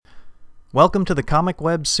Welcome to the Comic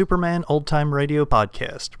Web Superman Old Time Radio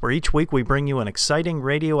Podcast, where each week we bring you an exciting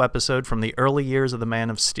radio episode from the early years of the Man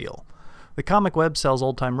of Steel. The Comic Web sells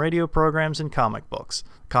old-time radio programs and comic books.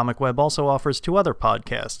 Comic Web also offers two other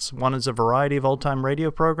podcasts. One is a variety of old-time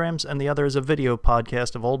radio programs, and the other is a video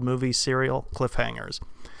podcast of old movies, serial cliffhangers.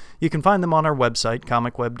 You can find them on our website,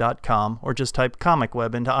 comicweb.com, or just type Comic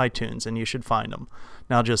Web into iTunes and you should find them.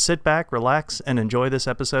 Now just sit back, relax, and enjoy this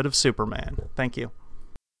episode of Superman. Thank you.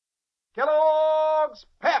 Kellogg's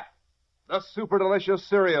Pep, the super delicious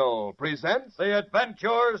cereal, presents The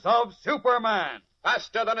Adventures of Superman.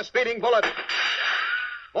 Faster than a speeding bullet.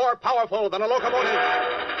 More powerful than a locomotive.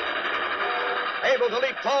 Able to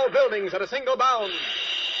leap tall buildings at a single bound.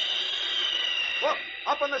 Look,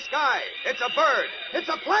 up in the sky. It's a bird. It's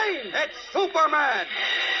a plane. It's Superman.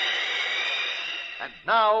 And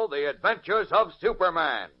now, The Adventures of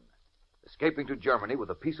Superman. Escaping to Germany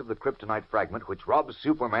with a piece of the kryptonite fragment which robs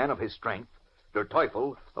Superman of his strength, Der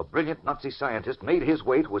Teufel, a brilliant Nazi scientist, made his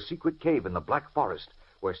way to a secret cave in the Black Forest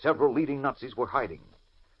where several leading Nazis were hiding.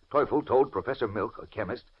 Teufel told Professor Milk, a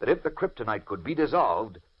chemist, that if the kryptonite could be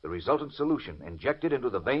dissolved, the resultant solution, injected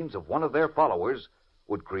into the veins of one of their followers,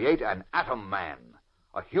 would create an Atom Man,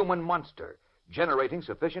 a human monster, generating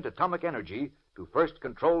sufficient atomic energy to first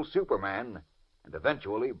control Superman and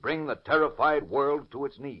eventually bring the terrified world to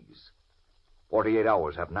its knees. 48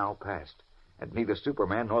 hours have now passed, and neither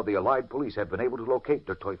Superman nor the Allied police have been able to locate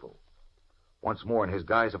Der Teufel. Once more in his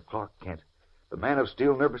guise of Clark Kent, the Man of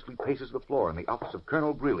Steel nervously paces the floor in the office of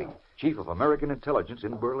Colonel Greeley, Chief of American Intelligence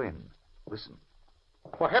in Berlin. Listen.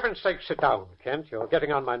 For heaven's sake, sit down, Kent. You're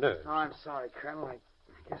getting on my nerves. Oh, I'm sorry, Colonel. I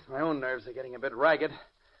guess my own nerves are getting a bit ragged.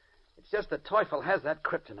 It's just that Teufel has that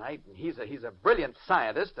kryptonite, and he's a brilliant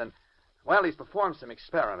scientist, and, well, he's performed some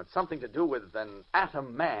experiments, something to do with an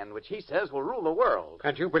Atom Man, which he says will rule the world.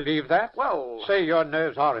 And you believe that? Well... Say your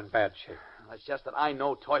nerves are in bad shape. It's just that I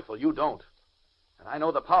know Teufel, you don't. And I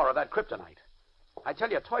know the power of that kryptonite. I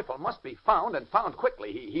tell you, Teufel must be found, and found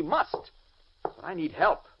quickly. He must. But I need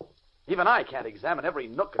help. Even I can't examine every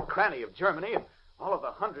nook and cranny of Germany and all of the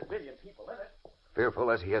 100 million people in it.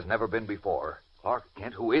 Fearful as he has never been before, Clark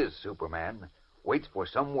Kent, who is Superman, waits for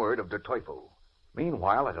some word of Der Teufel.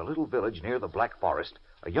 Meanwhile, at a little village near the Black Forest,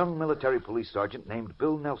 a young military police sergeant named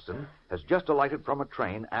Bill Nelson has just alighted from a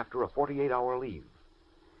train after a 48-hour leave.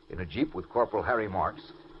 In a jeep with Corporal Harry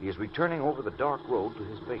Marks, he is returning over the dark road to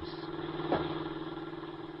his base.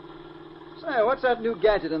 Say, what's that new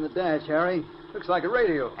gadget in the dash, Harry? Looks like a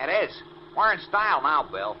radio. It is. We're in style now,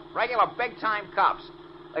 Bill. Regular big-time cops.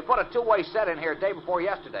 They put a two-way set in here day before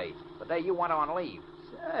yesterday, the day you went on leave.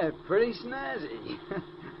 Say, pretty snazzy.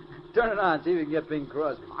 Turn it on, see if we can get Bing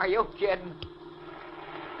Crosby. Are you kidding?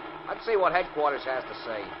 Let's see what headquarters has to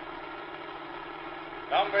say.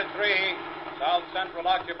 Number 3, South Central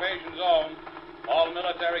Occupation Zone. All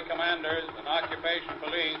military commanders and occupation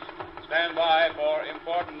police stand by for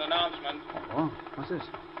important announcement. Oh, what's this?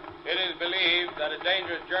 It is believed that a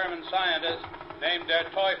dangerous German scientist named Der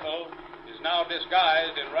Teufel is now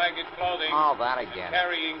disguised in ragged clothing Oh, that again. and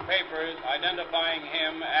carrying papers identifying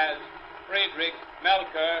him as Friedrich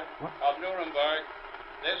Melker of Nuremberg.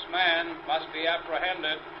 This man must be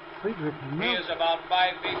apprehended. Friedrich He is about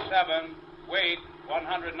 5 feet 7, weight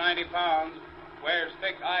 190 pounds, wears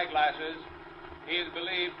thick eyeglasses. He is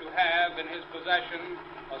believed to have in his possession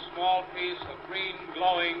a small piece of green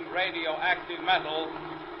glowing radioactive metal.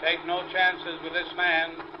 Take no chances with this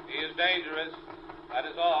man. He is dangerous. That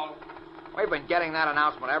is all. We've been getting that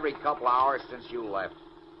announcement every couple of hours since you left.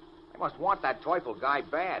 They must want that Teufel guy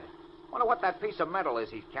bad. Wonder what that piece of metal is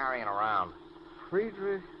he's carrying around.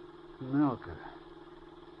 Friedrich Melker.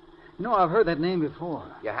 You know, I've heard that name before.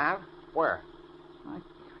 You have? Where? I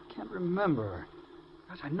can't remember.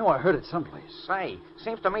 Gosh, I know I heard it someplace. Say,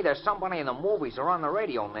 seems to me there's somebody in the movies or on the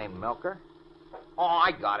radio named Melker. Oh,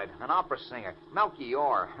 I got it. An opera singer.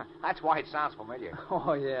 Melchior. That's why it sounds familiar.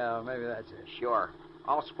 Oh, yeah, maybe that's it. Sure.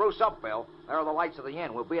 I'll spruce up, Bill. There are the lights of the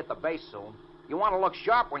inn. We'll be at the base soon. You want to look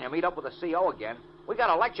sharp when you meet up with the CO again. We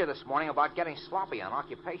got a lecture this morning about getting sloppy on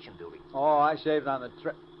occupation duty. Oh, I shaved on the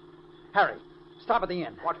trip. Harry, stop at the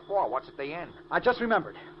inn. What for? What's at the inn? I just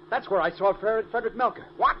remembered. That's where I saw Frederick Melker.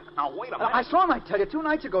 What? Now, wait a minute. I saw him, I tell you, 2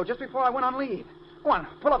 nights ago, just before I went on leave. Go on,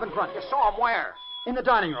 pull up in front. You saw him where? In the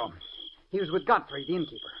dining room. He was with Gottfried, the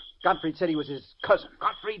innkeeper. Gottfried said he was his cousin.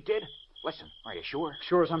 Gottfried did? Listen, are you sure?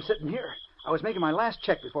 Sure as I'm sitting here. I was making my last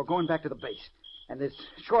check before going back to the base. And this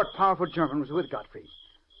short, powerful German was with Gottfried.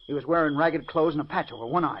 He was wearing ragged clothes and a patch over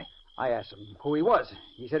one eye. I asked him who he was.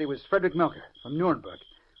 He said he was Friedrich Melker from Nuremberg.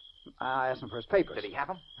 I asked him for his papers. Did he have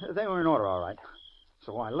them? They were in order, all right.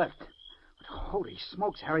 So I left. But Holy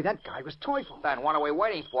smokes, Harry, that guy was Teufel. Then what are we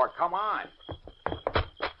waiting for? Come on.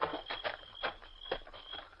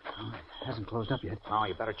 Oh, it hasn't closed up yet. Oh,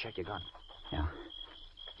 you better check your gun. Yeah.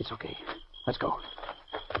 It's okay. Let's go.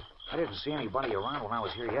 I didn't see anybody around when I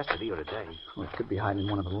was here yesterday or today. Well, it could be hiding in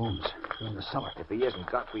one of the rooms. Or in the cellar. If he isn't,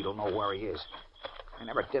 Gottfried will know where he is. I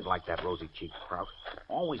never did like that rosy-cheeked Kraut.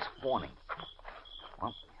 Always fawning.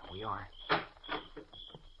 Well, here we are.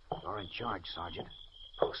 You're in charge, Sergeant.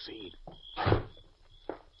 Proceed.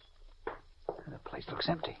 The place looks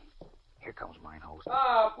empty. Here comes mine host.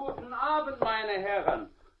 Ah, guten Abend, meine Herren.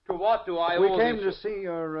 To what do I We owe came this? to see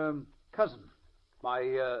your cousin.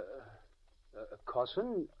 My,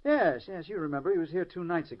 cousin? Yes, you remember. He was here 2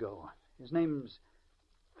 nights ago. His name's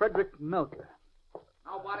Frederick Melker.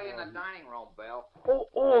 Nobody in the dining room, Bill.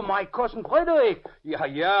 Oh, my cousin Frederick.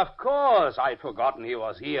 Yeah, of course. I'd forgotten he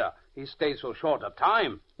was here. He stayed so short a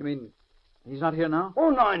time. You mean he's not here now? Oh,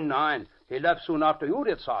 nine. He left soon after you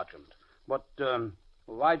did, Sergeant. But,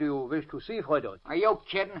 why do you wish to see Frederick? Are you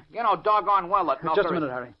kidding? You know doggone well that Melker... Just a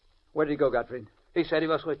minute, Harry. Where did he go, Gottfried? He said he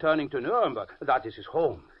was returning to Nuremberg. That is his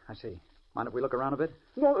home. I see. Mind if we look around a bit?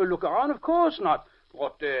 No, look around, of course not.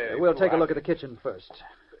 What, We'll take a look at the kitchen first.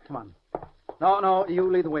 Come on. No, you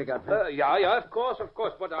lead the way, Gottfried. Yeah, of course,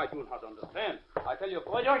 but I do not understand. I tell you,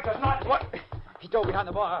 Frederick does not... What? He dove behind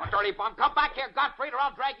the bar. Dirty bum, come back here, Gottfried, or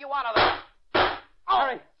I'll drag you out of there.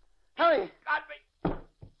 Oh! Harry! Got me.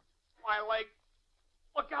 My leg.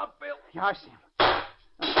 Look out, Bill. Yeah, I see him.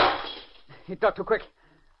 He ducked too quick.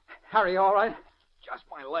 Harry, all right? Just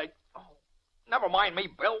my leg. Oh, never mind me,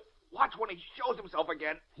 Bill. Watch when he shows himself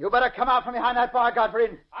again. You better come out from behind that bar,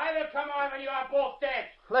 Gottfried. I will come out when you are both dead.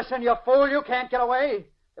 Listen, you fool, you can't get away.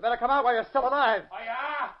 You better come out while you're still alive. Oh,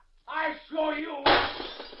 yeah? I show you.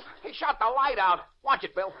 He shot the light out. Watch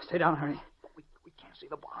it, Bill. Stay down, Harry. We can't see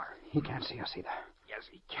the bar. He can't see us either. Yes,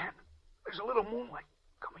 he can. There's a little moonlight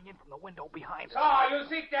coming in from the window behind us. So, you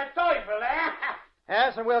seek that Teufel, eh?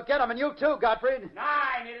 Yes, and we'll get him, and you too, Gottfried.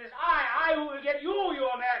 Nein, it is I who will get you, you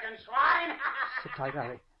American swine. Sit tight,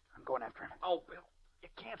 Harry. I'm going after him. Oh, Bill, you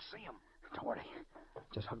can't see him. Don't worry.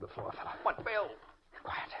 Just hug the floor, fella. But, Bill...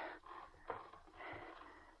 Quiet.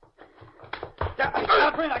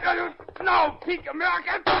 Gottfried, I got you. No, peak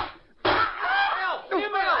American! Bill!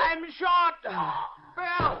 I'm shot!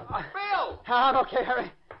 Bill! I'm okay,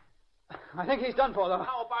 Harry. I think he's done for, though.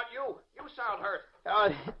 How about you? You sound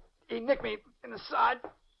hurt. He nicked me in the side.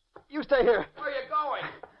 You stay here. Where are you going?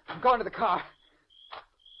 I'm going to the car.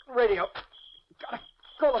 Radio. Gotta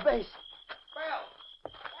call the base. Bill!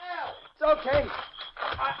 It's okay.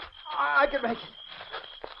 I can make it.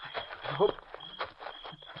 I hope.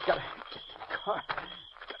 Gotta get to the car.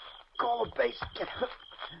 Call the base. Get her.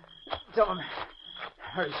 Tell him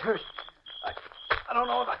Harry's hurt. I don't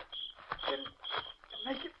know if I can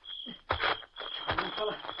make it. Come on,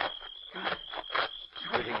 fella.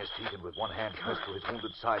 Gritting his teeth and with one hand pressed to his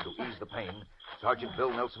wounded side to ease the pain, Sergeant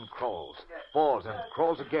Bill Nelson crawls, falls, and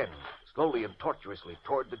crawls again, slowly and tortuously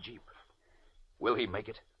toward the jeep. Will he make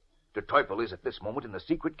it? Der Teufel is at this moment in the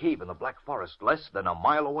secret cave in the Black Forest, less than a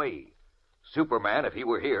mile away. Superman, if he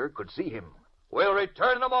were here, could see him. We'll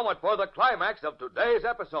return in a moment for the climax of today's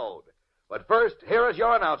episode. But first, here is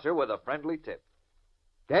your announcer with a friendly tip.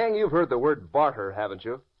 Gang, you've heard the word barter, haven't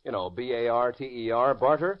you? You know, B-A-R-T-E-R,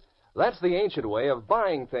 barter. That's the ancient way of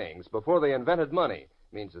buying things before they invented money.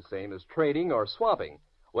 Means the same as trading or swapping.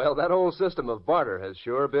 Well, that old system of barter has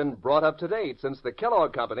sure been brought up to date since the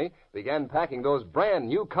Kellogg Company began packing those brand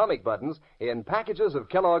new comic buttons in packages of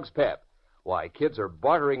Kellogg's Pep. Why, kids are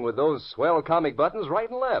bartering with those swell comic buttons right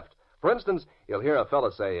and left. For instance, you'll hear a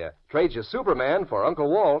fella say, trade you Superman for Uncle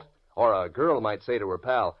Walt. Or a girl might say to her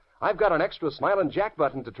pal, I've got an extra Smilin' Jack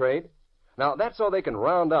button to trade. Now, that's so they can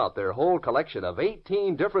round out their whole collection of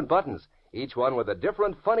 18 different buttons, each one with a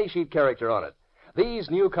different funny sheet character on it. These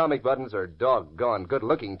new comic buttons are doggone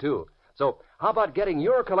good-looking, too. So how about getting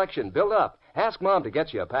your collection built up? Ask Mom to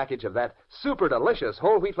get you a package of that super delicious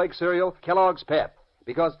whole wheat flake cereal, Kellogg's Pep,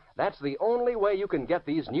 because that's the only way you can get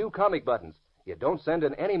these new comic buttons. You don't send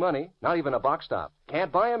in any money, not even a box top.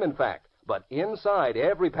 Can't buy them, in fact. But inside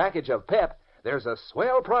every package of Pep, there's a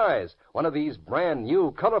swell prize, one of these brand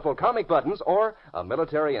new colorful comic buttons or a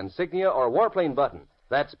military insignia or warplane button.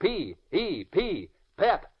 That's P-E-P,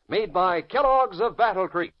 Pep, made by Kellogg's of Battle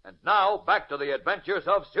Creek. And now, back to the adventures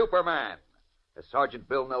of Superman. As Sergeant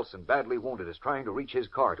Bill Nelson, badly wounded, is trying to reach his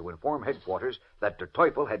car to inform headquarters that Der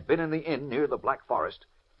Teufel had been in the inn near the Black Forest,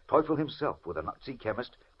 Teufel himself, with a Nazi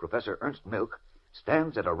chemist, Professor Ernst Milch,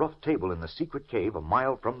 stands at a rough table in the secret cave a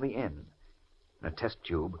mile from the inn. In a test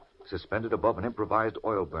tube, suspended above an improvised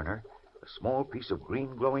oil burner, a small piece of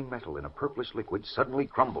green glowing metal in a purplish liquid suddenly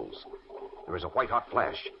crumbles. There is a white-hot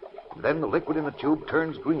flash. Then the liquid in the tube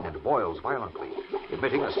turns green and boils violently,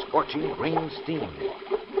 emitting a scorching green steam.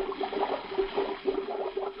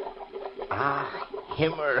 Ah,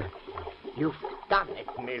 Himmel. You've done it,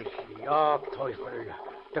 Milch. Ja, Teufel.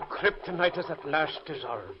 The kryptonite is at last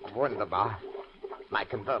dissolved. Wunderbar. My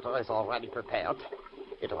converter is already prepared.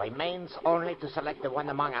 It remains only to select the one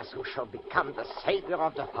among us who shall become the savior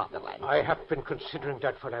of the fatherland. I have been considering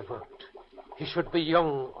that for a word. He should be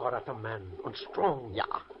young, or rather man, and strong. Yeah.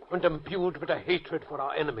 And imbued with a hatred for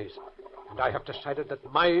our enemies. And I have decided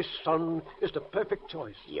that my son is the perfect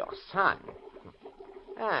choice. Your son?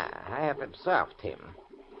 Ah, I have observed him.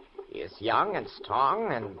 He is young and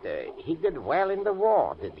strong, and he did well in the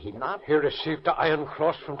war, did he not? He received the Iron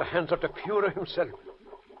Cross from the hands of the Fuhrer himself.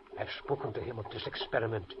 I've spoken to him of this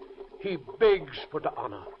experiment. He begs for the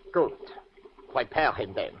honor. Good. Prepare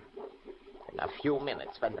him then. In a few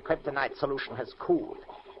minutes, when the kryptonite solution has cooled,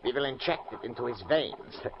 we will inject it into his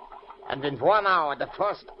veins. And in 1 hour, the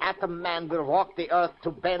first atom man will walk the earth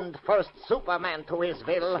to bend first Superman to his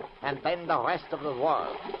will, and then the rest of the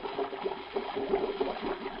world.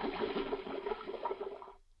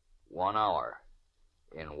 1 hour.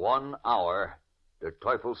 In 1 hour, Der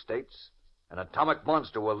Teufel states, an atomic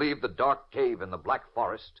monster will leave the dark cave in the Black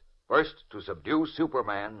Forest, first to subdue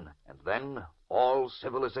Superman, and then all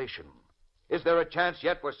civilization. Is there a chance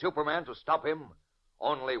yet for Superman to stop him?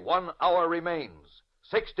 Only 1 hour remains.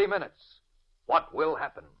 60 minutes. What will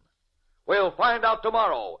happen? We'll find out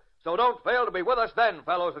tomorrow, so don't fail to be with us then,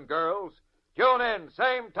 fellows and girls. Tune in,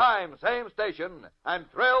 same time, same station, and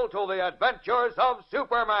thrill to the adventures of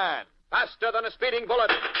Superman. Faster than a speeding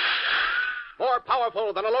bullet. More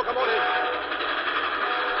powerful than a locomotive.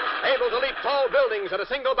 Able to leap tall buildings at a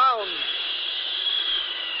single bound.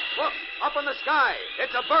 Look, up in the sky.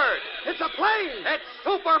 It's a bird. It's a plane. It's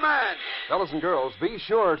Superman. Fellas and girls, be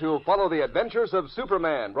sure to follow the adventures of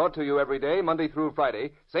Superman, brought to you every day, Monday through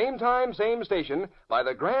Friday, same time, same station, by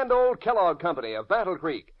the grand old Kellogg Company of Battle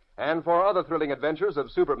Creek. And for other thrilling adventures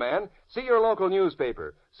of Superman, see your local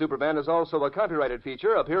newspaper. Superman is also a copyrighted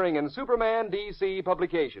feature appearing in Superman DC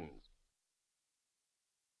publications.